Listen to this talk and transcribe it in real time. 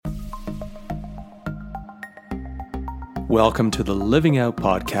Welcome to the Living Out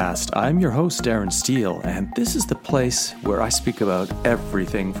Podcast. I'm your host, Darren Steele, and this is the place where I speak about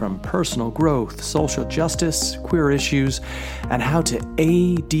everything from personal growth, social justice, queer issues, and how to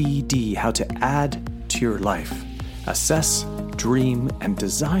how to add to your life. Assess, dream, and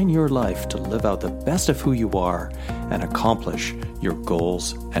design your life to live out the best of who you are and accomplish your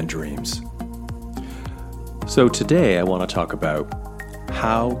goals and dreams. So today I want to talk about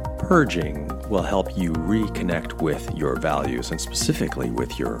how purging will help you reconnect with your values, and specifically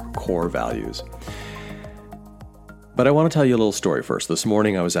with your core values. But I want to tell you a little story first. This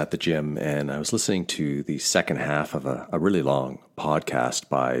morning I was at the gym and I was listening to the second half of a really long podcast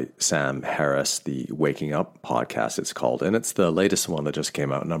by Sam Harris, the Waking Up podcast it's called. And it's the latest one that just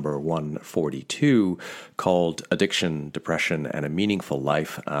came out, number 142, called Addiction, Depression, and a Meaningful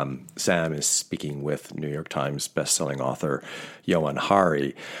Life. Sam is speaking with New York Times bestselling author Johann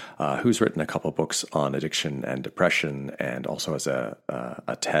Hari, who's written a couple books on addiction and depression and also has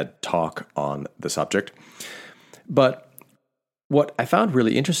a TED talk on the subject. But what I found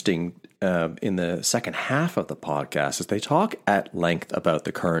really interesting in the second half of the podcast is they talk at length about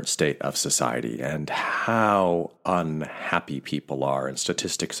the current state of society and how unhappy people are. And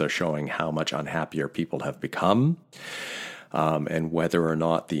statistics are showing how much unhappier people have become. And whether or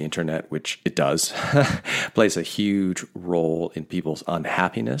not the internet, which it does, plays a huge role in people's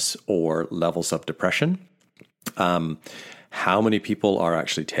unhappiness or levels of depression. How many people are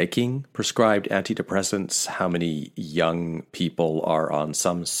actually taking prescribed antidepressants? How many young people are on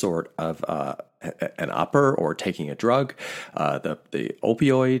some sort of an upper or taking a drug? The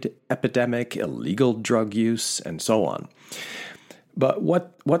opioid epidemic, illegal drug use, and so on. But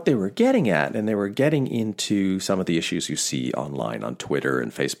what they were getting at, and they were getting into some of the issues you see online on Twitter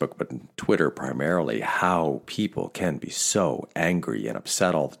and Facebook, but Twitter primarily, how people can be so angry and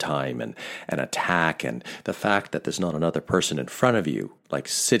upset all the time and attack, and the fact that there's not another person in front of you, like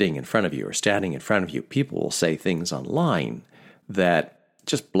sitting in front of you or standing in front of you. People will say things online that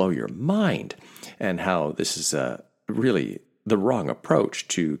just blow your mind, and how this is really the wrong approach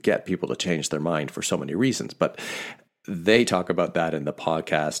to get people to change their mind for so many reasons. But they talk about that in the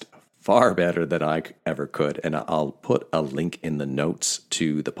podcast far better than I ever could. And I'll put a link in the notes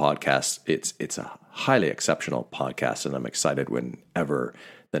to the podcast. It's a highly exceptional podcast, and I'm excited whenever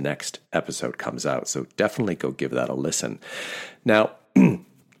the next episode comes out. So definitely go give that a listen. Now,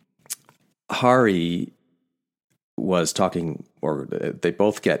 Hari was talking, or they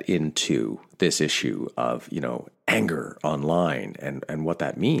both get into this issue of, anger online and what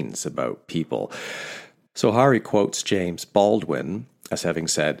that means about people. So Hari quotes James Baldwin as having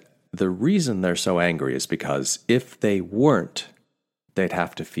said, "The reason they're so angry is because if they weren't, they'd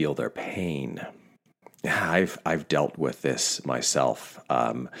have to feel their pain." I've dealt with this myself.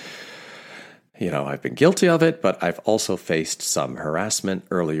 I've been guilty of it, but I've also faced some harassment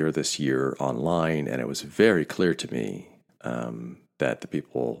earlier this year online, and it was very clear to me that the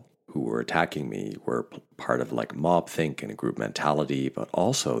people who were attacking me were part of like mob think and a group mentality, but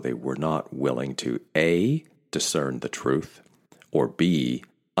also they were not willing to A, discern the truth, or B,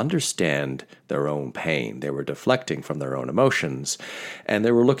 understand their own pain. They were deflecting from their own emotions, and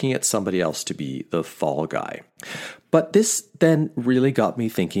they were looking at somebody else to be the fall guy. But this then really got me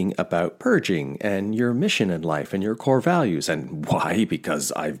thinking about purging and your mission in life and your core values. And why?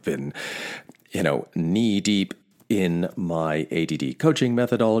 Because I've been, knee deep in my ADD coaching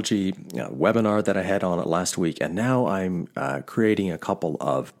methodology webinar that I had on it last week. And now I'm creating a couple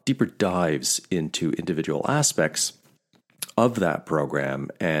of deeper dives into individual aspects of that program.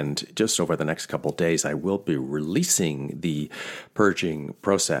 And just over the next couple of days, I will be releasing the Purging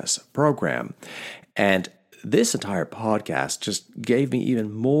Process program. And this entire podcast just gave me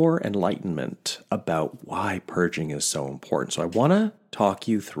even more enlightenment about why purging is so important. So I want to talk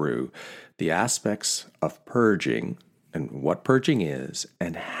you through the aspects of purging and what purging is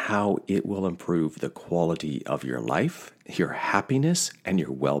and how it will improve the quality of your life, your happiness, and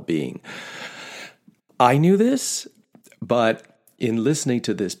your well-being. I knew this, but in listening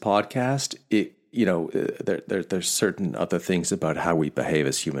to this podcast, there's certain other things about how we behave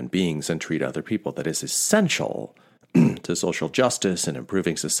as human beings and treat other people that is essential to social justice and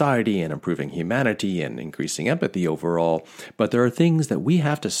improving society and improving humanity and increasing empathy overall. But there are things that we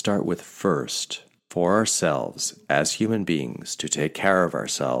have to start with first for ourselves as human beings to take care of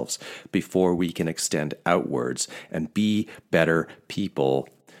ourselves before we can extend outwards and be better people,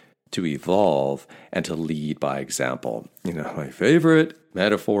 to evolve and to lead by example. My favorite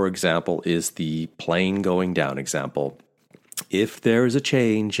metaphor example is the plane going down example. If there is a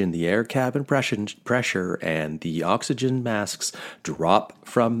change in the air cabin pressure and the oxygen masks drop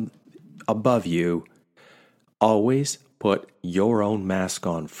from above you, always put your own mask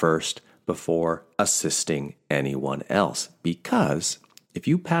on first before assisting anyone else. Because if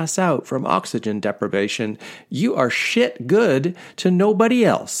you pass out from oxygen deprivation, you are shit good to nobody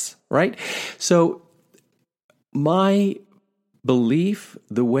else, right? So my belief,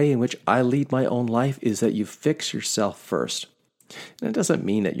 the way in which I lead my own life, is that you fix yourself first. And it doesn't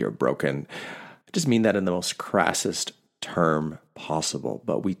mean that you're broken. I just mean that in the most crassest term possible.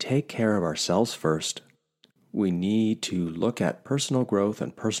 But we take care of ourselves first. We need to look at personal growth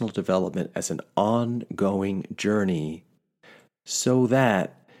and personal development as an ongoing journey so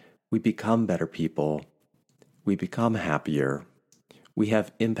that we become better people, we become happier, we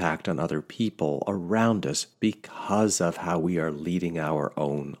have impact on other people around us because of how we are leading our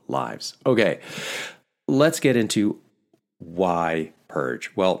own lives. Okay, let's get into why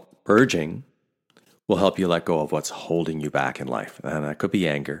purge. Well, purging will help you let go of what's holding you back in life. And that could be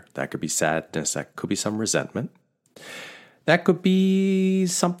anger, that could be sadness, that could be some resentment. That could be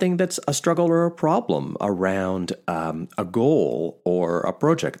something that's a struggle or a problem around a goal or a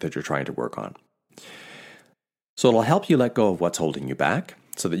project that you're trying to work on. So it'll help you let go of what's holding you back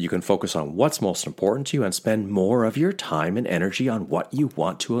so that you can focus on what's most important to you and spend more of your time and energy on what you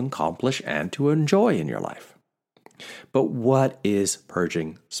want to accomplish and to enjoy in your life. But what is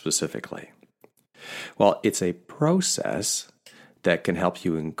purging specifically? Well, it's a process that can help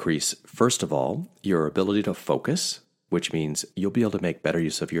you increase, first of all, your ability to focus, which means you'll be able to make better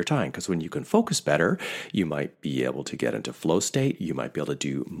use of your time. Because when you can focus better, you might be able to get into flow state. You might be able to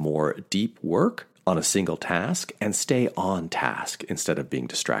do more deep work on a single task and stay on task instead of being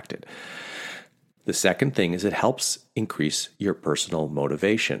distracted. The second thing is it helps increase your personal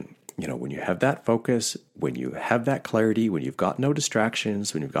motivation. You know, when you have that focus, when you have that clarity, when you've got no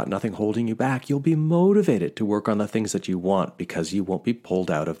distractions, when you've got nothing holding you back, you'll be motivated to work on the things that you want because you won't be pulled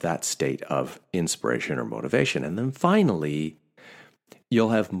out of that state of inspiration or motivation. And then finally, you'll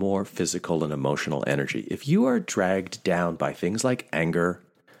have more physical and emotional energy. If you are dragged down by things like anger,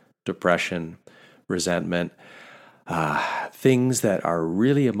 depression, resentment, things that are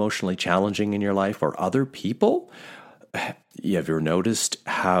really emotionally challenging in your life or other people, you ever noticed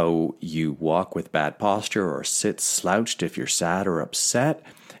how you walk with bad posture or sit slouched if you're sad or upset?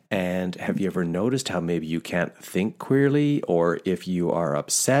 And have you ever noticed how maybe you can't think clearly, or if you are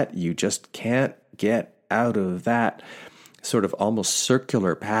upset, you just can't get out of that sort of almost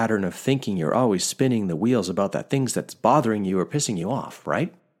circular pattern of thinking? You're always spinning the wheels about that things that's bothering you or pissing you off,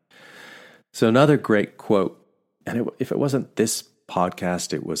 right? So another great quote, and if it wasn't this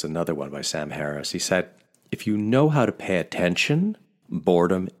podcast, it was another one by Sam Harris. He said, "If you know how to pay attention,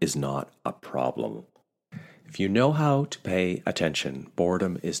 boredom is not a problem." If you know how to pay attention,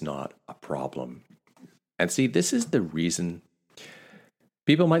 boredom is not a problem. And see, this is the reason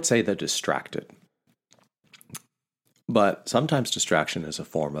people might say they're distracted. But sometimes distraction is a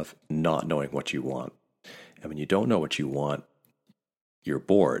form of not knowing what you want. And when you don't know what you want, you're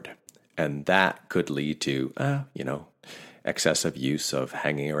bored. And that could lead to, excessive use of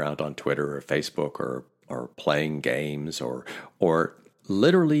hanging around on Twitter or Facebook or playing games or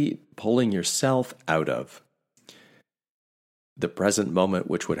literally pulling yourself out of the present moment,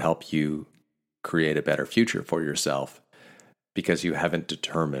 which would help you create a better future for yourself because you haven't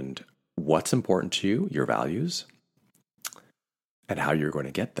determined what's important to you, your values, and how you're going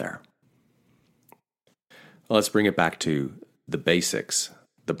to get there. Well, let's bring it back to the basics,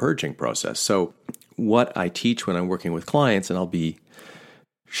 the purging process. So what I teach when I'm working with clients, and I'll be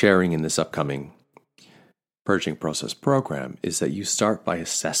sharing in this upcoming purging process program, is that you start by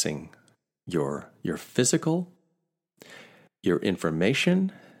assessing your physical, your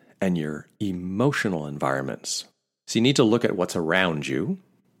information, and your emotional environments. So you need to look at what's around you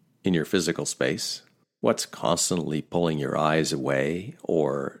in your physical space, what's constantly pulling your eyes away,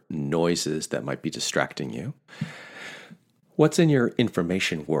 or noises that might be distracting you. What's in your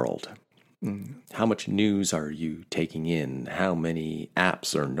information world? How much news are you taking in? How many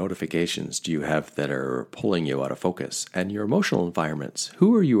apps or notifications do you have that are pulling you out of focus? And your emotional environments,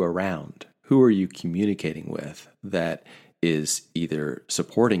 who are you around? Who are you communicating with that is either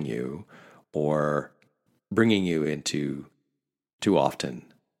supporting you or bringing you into too often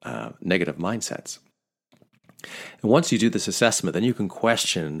negative mindsets? And once you do this assessment, then you can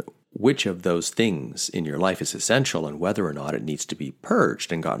question which of those things in your life is essential and whether or not it needs to be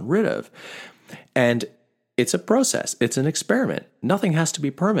purged and gotten rid of. And it's a process. It's an experiment. Nothing has to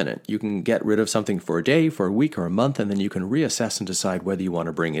be permanent. You can get rid of something for a day, for a week, or a month, and then you can reassess and decide whether you want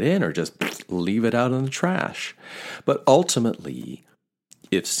to bring it in or just leave it out in the trash. But ultimately,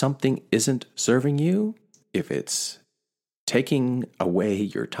 if something isn't serving you, if it's taking away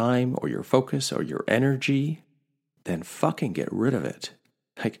your time or your focus or your energy, then fucking get rid of it.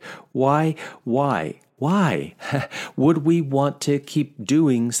 Like, why would we want to keep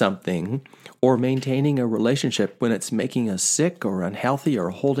doing something or maintaining a relationship when it's making us sick or unhealthy or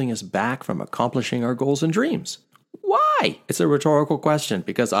holding us back from accomplishing our goals and dreams? Why? It's a rhetorical question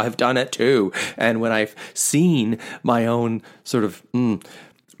because I've done it too. And when I've seen my own sort of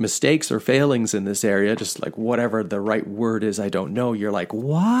mistakes or failings in this area, just like whatever the right word is, I don't know, you're like,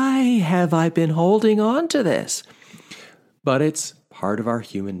 why have I been holding on to this? But it's part of our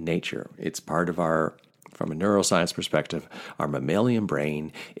human nature. It's part of our, from a neuroscience perspective, our mammalian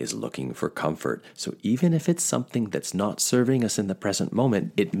brain is looking for comfort. So even if it's something that's not serving us in the present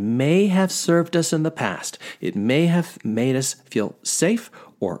moment, it may have served us in the past. It may have made us feel safe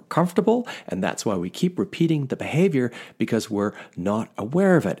or comfortable, and that's why we keep repeating the behavior, because we're not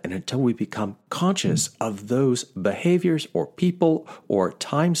aware of it. And until we become conscious of those behaviors or people or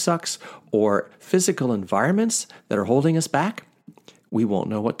time sucks or physical environments that are holding us back, we won't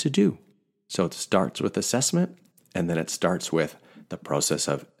know what to do. So it starts with assessment, and then it starts with the process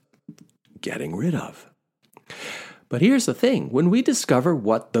of getting rid of. But here's the thing. When we discover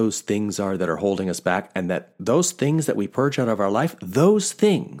what those things are that are holding us back, and that those things that we purge out of our life, those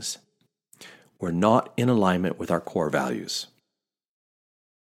things were not in alignment with our core values.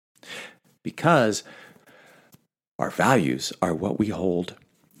 Because our values are what we hold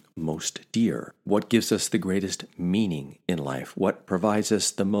most dear, what gives us the greatest meaning in life, what provides us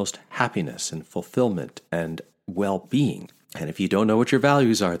the most happiness and fulfillment and well-being. And if you don't know what your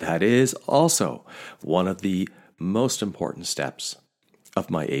values are, that is also one of the most important steps of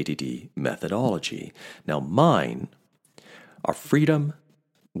my ADD methodology. Now, mine are freedom,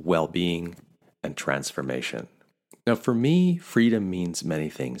 well-being, and transformation. Now, for me, freedom means many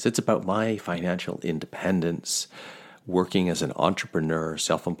things. It's about my financial independence, working as an entrepreneur,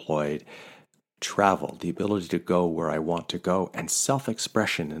 self-employed, travel, the ability to go where I want to go, and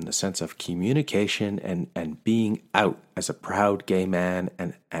self-expression in the sense of communication and being out as a proud gay man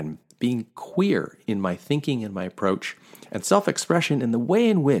and being queer in my thinking and my approach, and self-expression in the way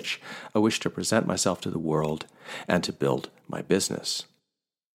in which I wish to present myself to the world and to build my business.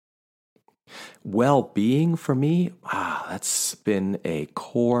 Well-being for me, that's been a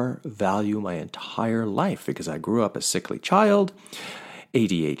core value my entire life because I grew up a sickly child,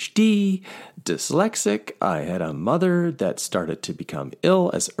 ADHD, dyslexic. I had a mother that started to become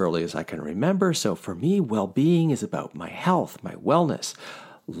ill as early as I can remember. So for me, well-being is about my health, my wellness,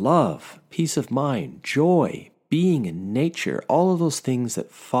 love, peace of mind, joy, being in nature, all of those things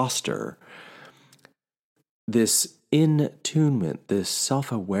that foster this in-tunement, this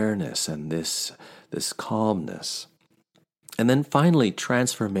self-awareness, and this calmness. And then finally,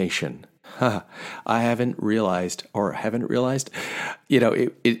 transformation. I haven't realized,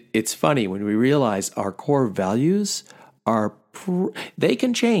 it's funny when we realize our core values they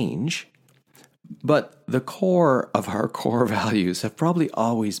can change, but the core of our core values have probably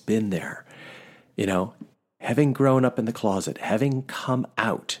always been there. Having grown up in the closet, having come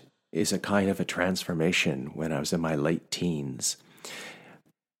out is a kind of a transformation when I was in my late teens.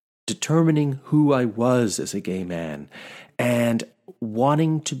 Determining who I was as a gay man and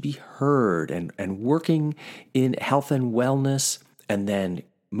wanting to be heard and working in health and wellness and then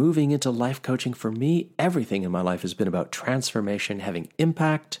moving into life coaching. For me, everything in my life has been about transformation, having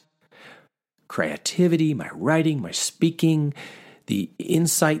impact, creativity, my writing, my speaking, the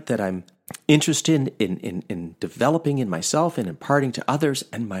insight that I'm interested in developing in myself and imparting to others,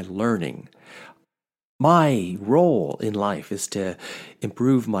 and my learning. My role in life is to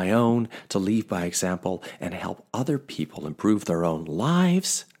improve my own, to lead by example, and help other people improve their own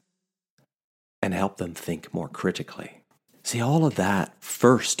lives and help them think more critically. See, all of that,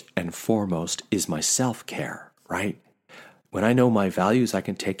 first and foremost, is my self-care, right? When I know my values, I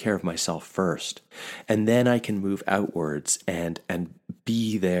can take care of myself first, and then I can move outwards and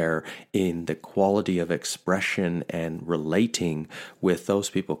be there in the quality of expression and relating with those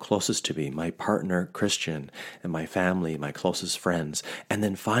people closest to me, my partner, Christian, and my family, my closest friends, and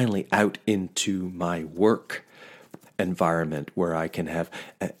then finally out into my work environment where I can have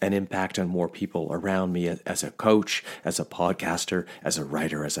an impact on more people around me as a coach, as a podcaster, as a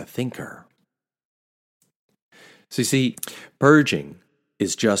writer, as a thinker. So you see, purging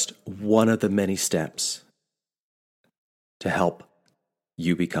is just one of the many steps to help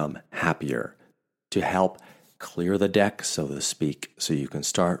you become happier, to help clear the deck, so to speak, so you can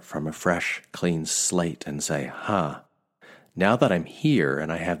start from a fresh, clean slate and say, now that I'm here and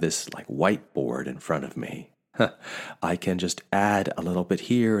I have this whiteboard in front of me, I can just add a little bit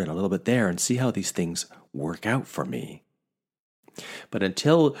here and a little bit there and see how these things work out for me. But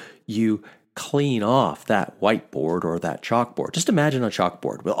until you clean off that whiteboard or that chalkboard. Just imagine a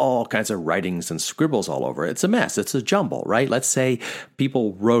chalkboard with all kinds of writings and scribbles all over it. It's a mess. It's a jumble, right? Let's say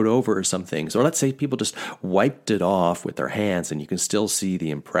people wrote over some things, or let's say people just wiped it off with their hands and you can still see the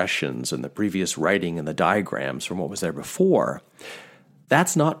impressions and the previous writing and the diagrams from what was there before.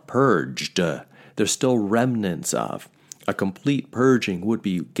 That's not purged. There's still remnants of. A complete purging would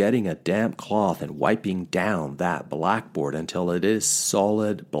be getting a damp cloth and wiping down that blackboard until it is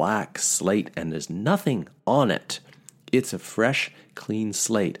solid black slate and there's nothing on it. It's a fresh, clean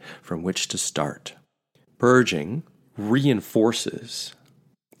slate from which to start. Purging reinforces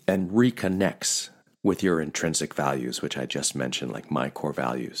and reconnects with your intrinsic values, which I just mentioned, like my core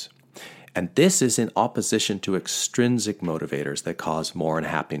values. And this is in opposition to extrinsic motivators that cause more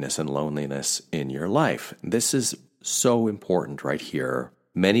unhappiness and loneliness in your life. This is so important right here.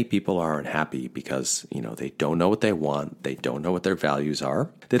 Many people are unhappy because, they don't know what they want. They don't know what their values are.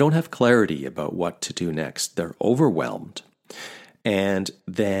 They don't have clarity about what to do next. They're overwhelmed. And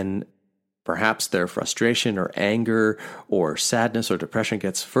then perhaps their frustration or anger or sadness or depression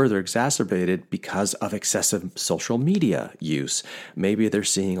gets further exacerbated because of excessive social media use. Maybe they're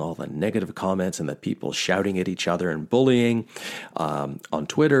seeing all the negative comments and the people shouting at each other and bullying on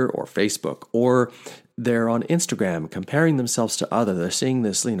Twitter or Facebook, or they're on Instagram comparing themselves to others. They're seeing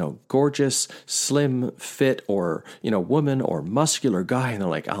this, gorgeous, slim, fit, or, woman or muscular guy, and they're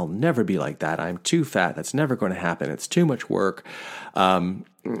like, I'll never be like that. I'm too fat. That's never going to happen. It's too much work.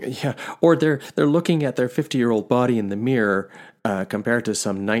 Or they're looking at their 50-year-old body in the mirror compared to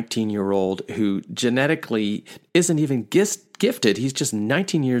some 19-year-old who genetically isn't even gifted. He's just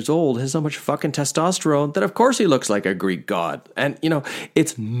 19 years old, has so much fucking testosterone that of course he looks like a Greek god. And,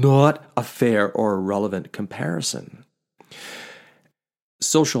 it's not a fair or relevant comparison.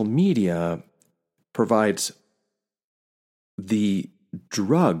 Social media provides the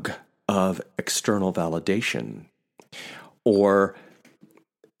drug of external validation, or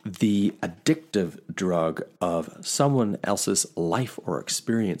the addictive drug of someone else's life or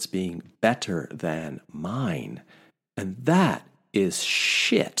experience being better than mine. And that is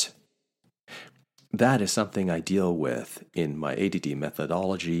shit. That is something I deal with in my ADD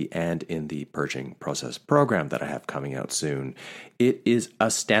methodology and in the Purging Process program that I have coming out soon. It is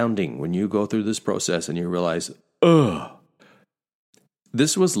astounding when you go through this process and you realize,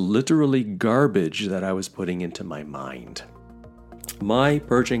 this was literally garbage that I was putting into my mind. My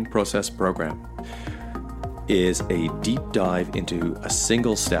Purging Process program is a deep dive into a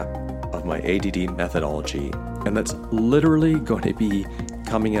single step of my ADD methodology, and that's literally going to be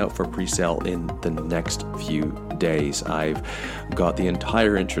coming out for pre-sale in the next few days. I've got the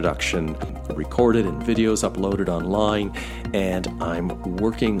entire introduction recorded and videos uploaded online, and I'm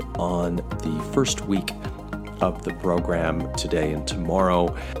working on the first week of the program today and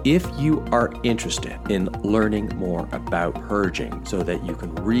tomorrow. If you are interested in learning more about purging so that you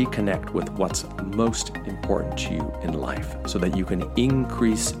can reconnect with what's most important to you in life, so that you can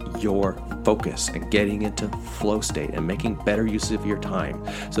increase your focus and getting into flow state and making better use of your time,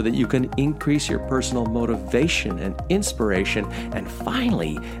 so that you can increase your personal motivation and inspiration, and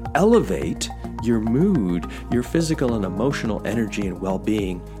finally elevate your mood, your physical and emotional energy and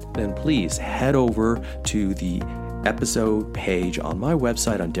well-being, then please head over to the episode page on my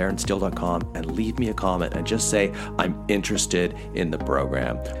website on darrensteele.com and leave me a comment and just say, I'm interested in the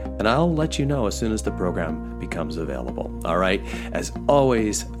program. And I'll let you know as soon as the program becomes available. All right. As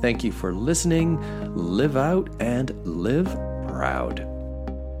always, thank you for listening. Live out and live proud.